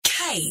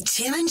Hey,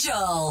 Tim and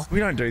Joel. We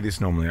don't do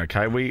this normally,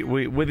 okay? We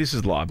this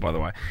is live, by the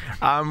way.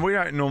 We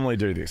don't normally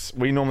do this.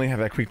 We normally have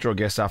our quick draw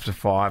guests after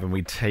 5 and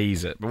we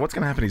tease it. But what's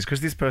going to happen is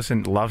because this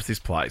person loves this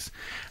place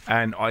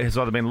and has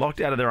either been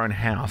locked out of their own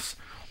house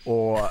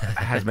or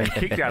has been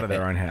kicked out of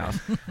their own house.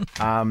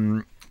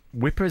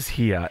 Whipper's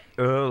here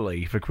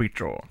early for quick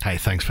draw. Hey,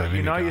 thanks for having me,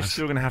 You know guys. you're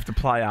still going to have to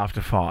play after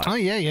 5. Oh,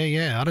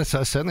 yeah. I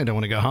certainly don't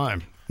want to go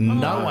home.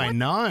 No way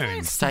known.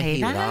 Don't say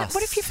Stay with that. us.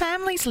 What if your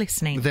family's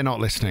listening? They're not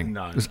listening.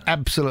 No. There's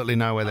absolutely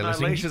no way they're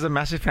listening. Alicia's a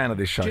massive fan of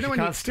this show. Do you know She when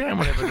can't stand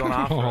whatever's on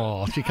after.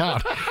 Oh, she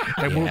can't.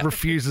 And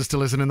refuses to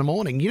listen in the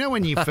morning. You know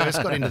when you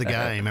first got into the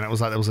game and it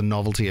was like there was a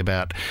novelty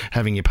about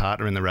having your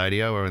partner in the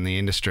radio or in the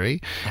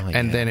industry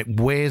and then it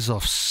wears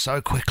off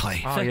so quickly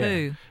For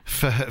who?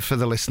 for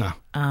the listener.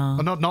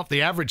 Well, not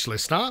the average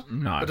listener,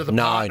 No. but to the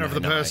No, partner of no,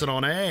 the no. person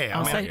on air.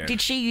 Oh, so did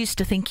she used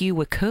to think you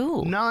were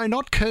cool? No,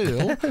 not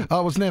cool.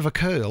 I was never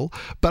cool,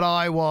 but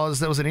there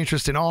was an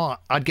interest in,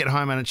 I'd get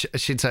home and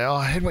she'd say,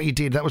 I heard what you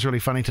did. That was really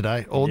funny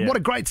today. Or what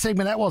a great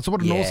segment that was.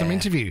 What an awesome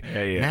interview.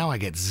 Yeah. Now I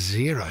get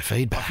zero I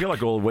feedback. feel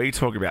like all we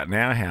talk about in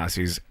our house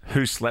is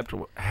who slept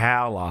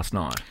how last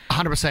night.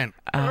 100%.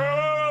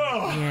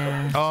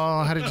 Yeah.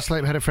 Oh, how did you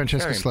sleep? How did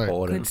Francesca Good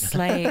sleep?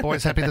 sleep.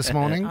 Boys happy this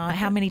morning?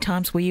 How many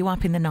times were you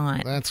up in the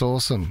night? That's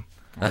awesome.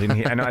 I didn't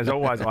hear, and as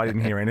always, I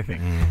didn't hear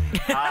anything.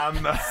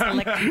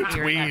 It's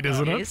weird,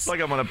 isn't it? It's like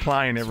I'm on a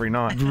plane every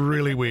night.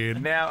 Really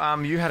weird. Now,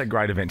 you had a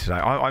great event today.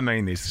 I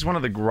mean this. It's one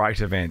of the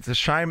great events. It's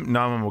a shame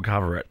no one will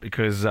cover it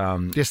because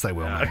Yes, they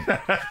will, mate.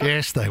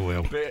 Yes, they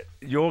will.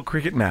 your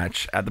cricket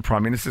match at the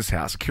Prime Minister's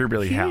house,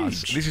 Kirribilli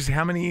House, this is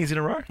how many years in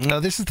a row? No,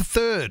 this is the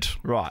third.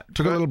 Right.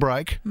 Took a little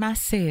break.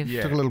 Massive.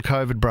 Yeah. Took a little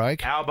COVID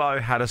break. Albo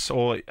had us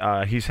all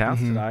at his house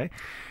today,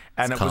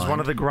 and it was one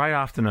of the great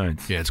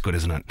afternoons. Yeah, it's good,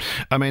 isn't it?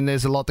 I mean,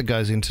 there's a lot that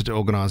goes into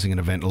organising an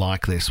event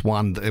like this.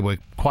 One, we're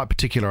quite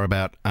particular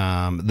about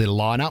the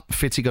lineup.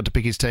 Fitzy got to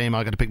pick his team,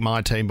 I got to pick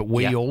my team, but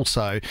we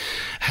also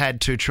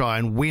had to try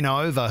and win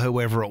over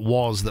whoever it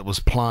was that was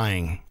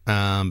playing.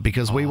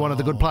 Because we wanted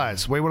the good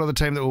players. We wanted the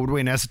team that would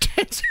win. As it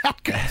turns out,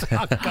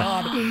 oh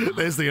God,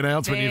 there's the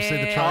announcement. You've seen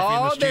the trophy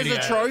in the studio.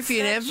 There's a trophy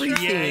and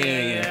everything.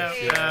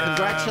 Yeah.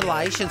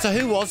 Congratulations. So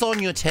who was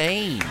on your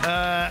team?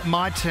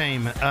 My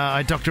team,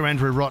 Dr.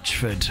 Andrew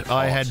Rochford.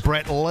 I had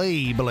Brett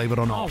Lee, believe it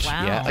or not. Oh,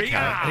 wow. Yeah,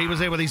 Yeah. He was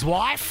there with his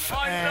wife.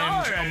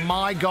 And, oh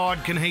my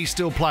God, can he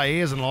still play? He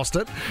hasn't lost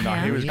it. No,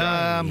 he was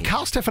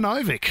Karl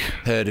Stefanovic,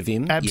 Heard of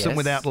him? absent yes.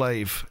 without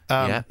leave,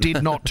 Yeah.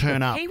 did not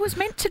turn up. He was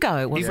meant to go,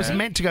 He wasn't was he?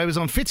 meant to go. He was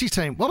on Fitzy's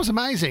team. What was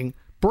amazing,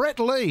 Brett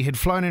Lee had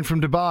flown in from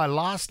Dubai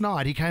last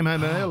night. He came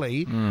home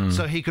early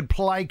so he could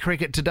play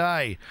cricket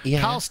today. Yeah.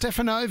 Karl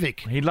Stefanovic.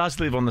 He does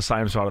live on the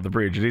same side of the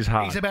bridge. It is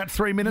hard. He's about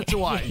 3 minutes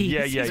away.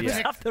 Yeah. He's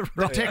up the The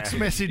road. text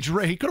message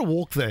read, he could have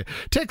walked there.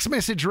 Text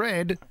message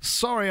read,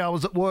 sorry I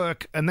was at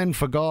work and then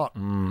forgot.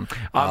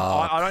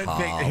 I don't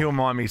think he'll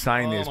mind me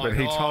saying this, Oh my but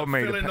he God, told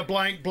me fill in the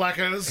blank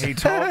blackers. he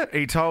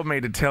told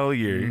me to tell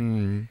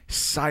you,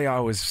 say I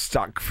was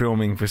stuck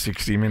filming for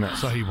 60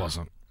 minutes. So he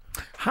wasn't.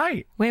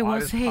 Hey, Where I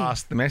was just he?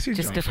 passed the message.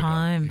 Just on. at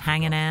home,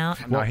 hanging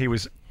out. No, he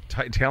was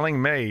telling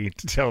me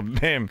to tell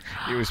them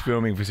he was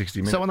filming for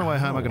 60 minutes. So on the way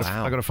home, I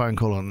got a phone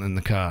call in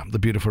the car. The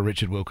beautiful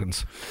Richard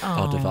Wilkins.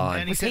 Oh,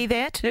 divine. Was he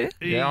there too?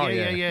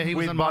 Yeah. He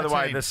was With, on by my the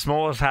way, team. the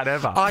smallest hat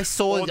ever. I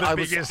saw- Or the I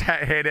was- biggest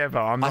head ever.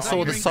 I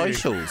saw the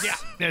socials.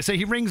 Yeah, so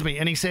he rings me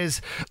and he says,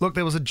 look,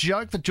 there was a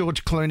joke that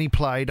George Clooney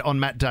played on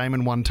Matt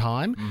Damon one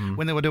time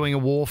when they were doing a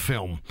war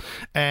film.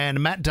 And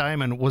Matt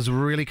Damon was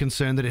really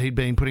concerned that he'd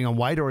been putting on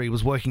weight or he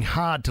was working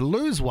hard to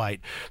lose weight.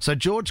 So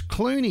George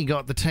Clooney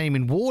got the team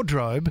in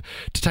wardrobe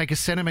to take a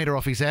centimetre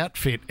off his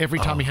outfit every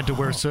time he had to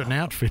wear a certain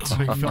outfit. So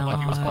he felt like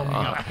he was popping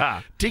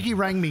up. Dickie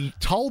rang me,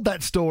 told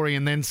that story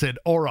and then said,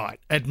 all right,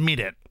 admit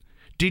it.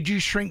 Did you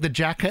shrink the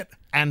jacket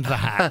and the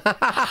hat?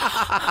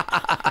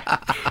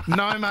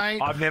 No,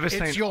 mate. I've never It's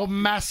seen- your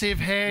massive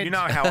head. You know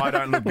how I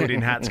don't look good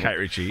in hats, Kate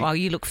Ritchie. Well,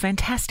 you look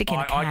fantastic in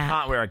a I cap.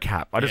 can't wear a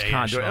cap. I just Yeah,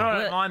 can't do sure. it. And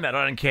I don't mind that.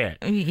 I don't care.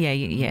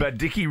 Yeah. But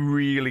Dickie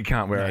really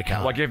can't wear a cap.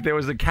 can't. Like if there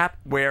was a cap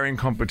wearing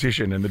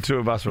competition and the two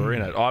of us were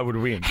in it, I would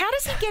win. How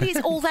does he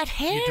get all that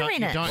hair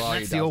in it?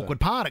 That's the awkward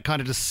part. It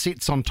kind of just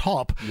sits on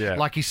top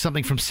like he's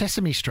something from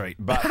Sesame Street.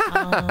 But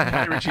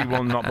Kate Ritchie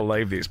will not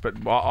believe this. But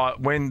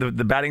when the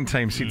batting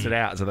team sits it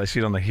out, so they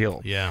sit on the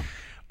hill. Yeah.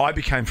 I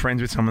became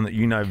friends with someone that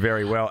you know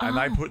very well, and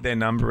they put their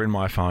number in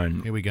my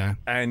phone. Here we go.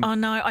 And Oh,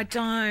 no, I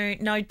don't.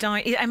 No,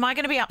 don't. Am I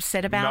going to be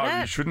upset about no,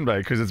 you it? shouldn't be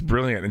because it's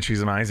brilliant and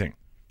she's amazing.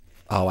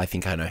 Oh, I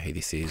think I know who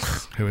this is.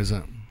 Who is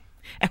it?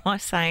 Am I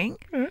saying?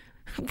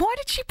 Why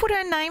did she put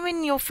her name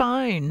in your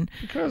phone?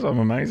 Because I'm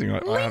amazing. I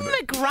Lynn have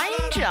it.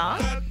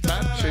 McGranger?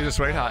 She's a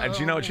sweetheart. And do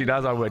you know what she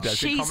does? I worked out.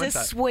 She's a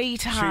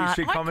sweetheart.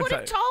 She I could have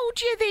commentates.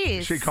 told you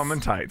this. She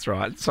commentates,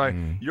 right? So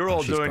you're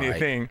all she's doing your great.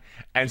 thing,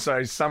 and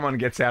so someone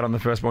gets out on the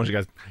first ball, and she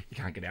goes, "You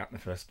can't get out in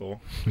the first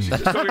ball." She's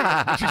talking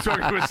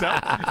to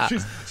herself.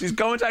 She's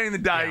commentating the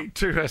day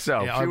to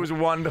herself. Yeah, she was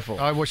wonderful.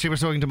 She was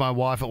talking to my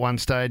wife at one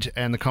stage,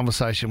 and the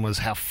conversation was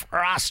how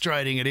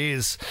frustrating it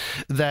is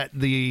that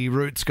the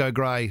roots go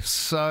grey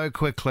so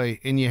quickly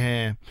in your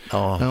hair.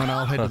 Oh. And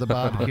I'll head to the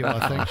barbecue,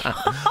 I think.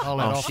 I'll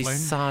head off, She's Lynn.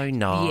 so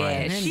nice.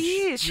 Yeah, she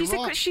is. You're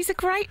right. She's a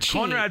great chick.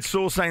 Conrad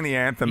Sewell sang the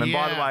anthem, and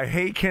by the Yeah. way,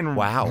 he can.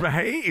 Wow.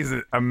 He is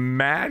a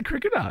mad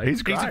cricketer.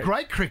 He's great. He's a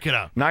great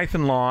cricketer.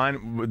 Nathan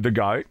Lyon, the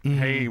GOAT,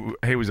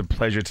 he was a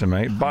pleasure to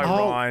me. Bo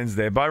Ryan's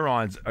there. Bo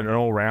Ryan's an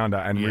all-rounder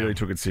and really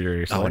took it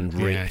seriously. Oh, and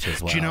ripped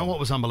as well. Do you know what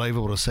was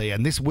unbelievable to see?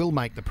 And this will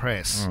make the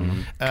press.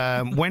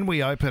 When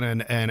we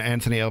opened and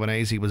Anthony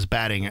Albanese was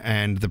batting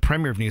and the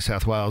Premier of New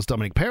South Wales,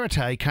 Dominic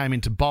Perrottet, came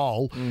into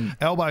bowl,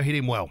 elbow hit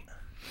him well.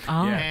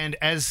 Oh. Yeah. And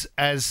as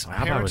elbow was on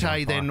Perrottet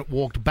fire. then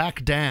walked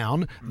back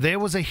down, there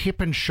was a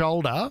hip and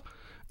shoulder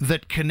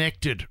that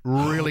connected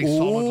really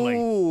solidly.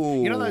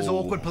 You know those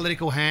awkward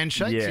political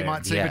handshakes Yeah. you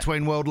might see Yeah.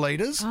 between world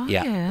leaders? Oh,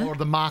 Yeah. Or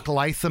the Mark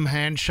Latham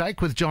handshake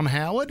with John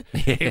Howard.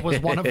 It was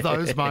one of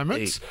those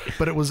moments,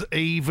 but it was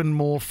even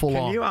more full Can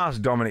on. you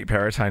ask Dominic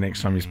Perrottet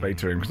next time you speak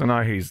to him? Because I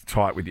know he's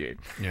tight with you.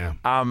 Yeah.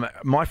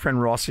 My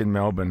friend Ross in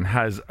Melbourne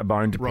has a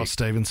bone to Ross pick.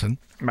 Stevenson.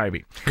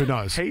 Maybe. Who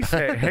knows? He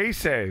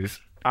says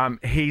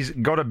he's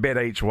got a bet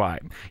each way.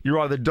 You're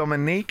either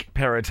Dominique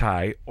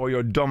Perrottet or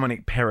you're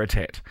Dominic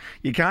Perrottet.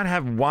 You can't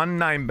have one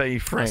name be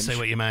French see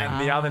what you mean.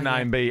 and the other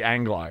name be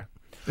Anglo.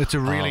 It's a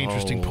really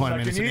interesting point. I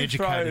mean, So it's can an you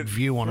educated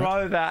view on it.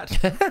 throw that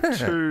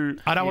to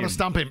I don't want him. to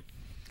stump him.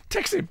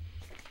 Text him.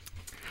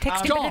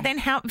 Text him, Dom.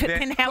 but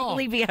then how will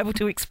he be able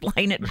to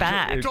explain it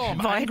back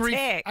Dom, via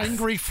text?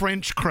 angry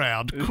French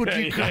crowd. Could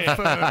you Yeah.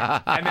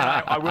 confirm? And then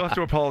I will have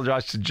to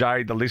apologise to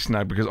Jade, the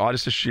listener, because I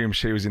just assumed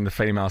she was in the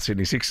female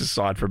Sydney Sixers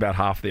side for about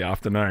half the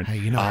afternoon. Hey,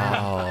 you know,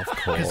 Oh, of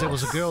course. because there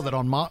was a girl that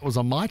was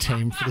on my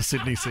team for the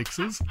Sydney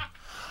Sixers,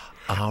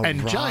 Oh,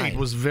 and right. Jade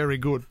was very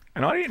good.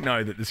 And I didn't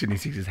know that the Sydney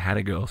Sixers had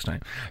a girl's team.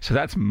 So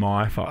that's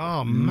my fault.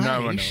 Oh,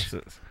 No one mate.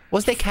 else's.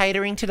 Was there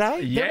catering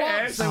today?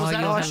 Yes. There Oh, was you're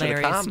Adam,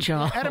 hilarious,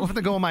 Joel. Adam from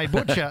the Gourmet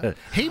Butcher.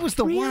 He was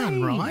the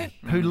one, right,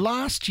 who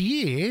last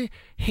year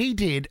he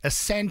did a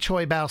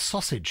Sanchoy Bao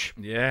sausage.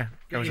 Yeah.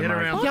 That was You hit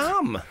amazing.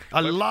 around- Yum. I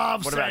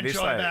love What about this,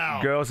 Sanchoy though?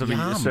 Bao. Girls of a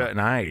Yum. certain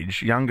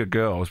age, younger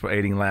girls, were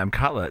eating lamb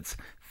cutlets,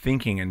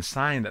 thinking and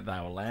saying that they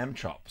were lamb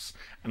chops.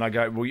 And I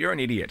go, well, you're an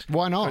idiot.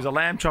 Why not? Because a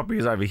lamb chop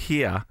is over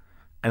here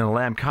and a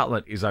lamb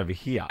cutlet is over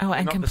here. Oh,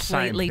 and Not the same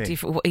completely thing.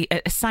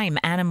 different. Same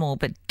animal,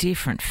 but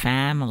different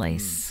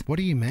families. What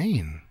do you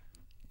mean?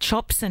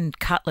 Chops and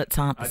cutlets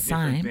aren't the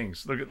Different same.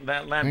 things. Look at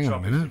that lamb Hang on a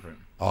chop is minute. different.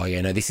 Oh,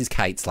 yeah, no, this is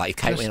Kate's. Like, if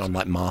Kate went on,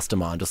 like,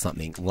 Mastermind or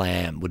something,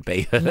 lamb would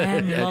be her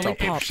Lamb top.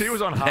 lollipops. If she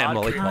was on Lamb hard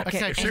lollipop. quiz,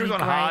 Okay, if she was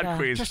on any hard greater.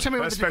 quiz, Just tell me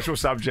her what the special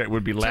subject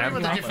would be Tell lamb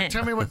me, what the chop.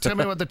 tell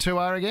me what the two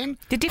are again.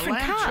 The different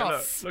A lamb chop.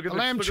 cuts. Look at A the,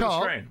 lamb look at the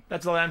chop. screen.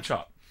 That's a lamb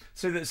chop.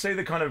 See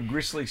the kind of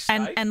gristly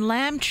steak? And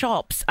lamb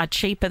chops are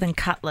cheaper than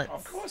cutlets.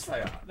 Of course they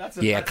are.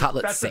 Yeah,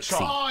 cutlet's that's a sexy.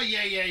 chop. Oh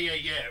yeah.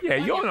 Yeah,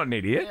 you're not an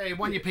idiot. Yeah,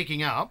 one you're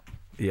picking up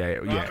Yeah,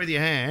 right yeah. with your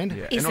hand.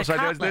 Yeah. Is And a also,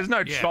 cutlet. there's no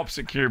Yeah. chops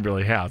at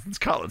Kirribilli House. It's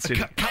cutlets.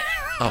 City.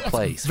 Oh,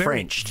 please. Very,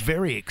 Frenched.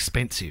 very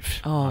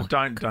expensive. Oh,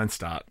 Don't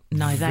start.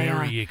 no, they are.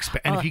 Very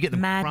expensive. And Oh, if you get them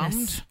madness.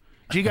 crumbed,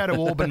 do you go to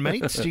Auburn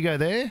Meats? Do you go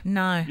there?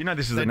 No. You know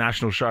this is a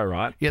national show,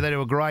 right? Yeah, they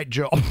do a great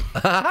job.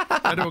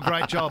 They do a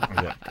great job.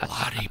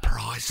 Bloody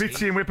pricey.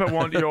 Fitzy and Whipper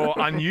want your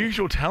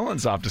unusual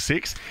talents after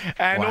 6.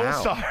 And Wow.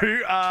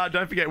 also,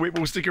 don't forget, Whip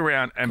will stick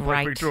around and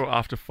play Great. Quick Draw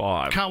after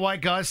 5. Can't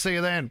wait, guys. See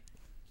you then.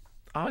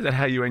 Oh, is that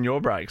how you end your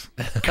breaks?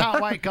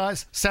 Can't wait,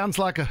 guys. Sounds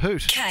like a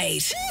hoot.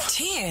 Kate,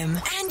 Tim,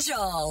 and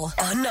Joel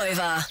on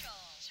Nova.